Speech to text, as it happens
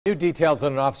New details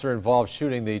on an officer involved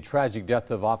shooting the tragic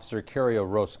death of Officer Kerry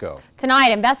Orozco.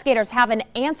 Tonight, investigators have an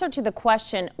answer to the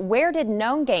question, where did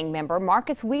known gang member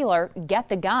Marcus Wheeler get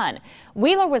the gun?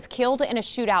 Wheeler was killed in a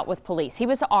shootout with police. He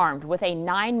was armed with a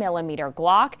 9mm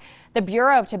Glock. The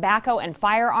Bureau of Tobacco and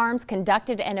Firearms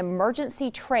conducted an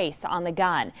emergency trace on the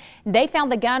gun. They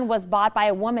found the gun was bought by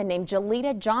a woman named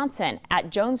Jalita Johnson at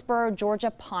Jonesboro,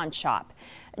 Georgia pawn shop.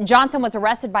 Johnson was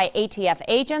arrested by ATF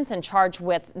agents and charged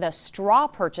with the straw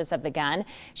purchase of the gun.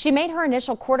 She made her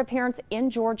initial court appearance in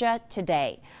Georgia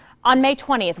today. On May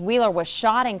 20th, Wheeler was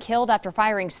shot and killed after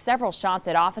firing several shots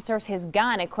at officers. His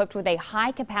gun, equipped with a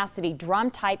high-capacity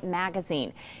drum-type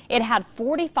magazine. It had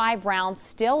 45 rounds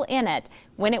still in it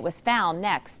when it was found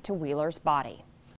next to Wheeler's body.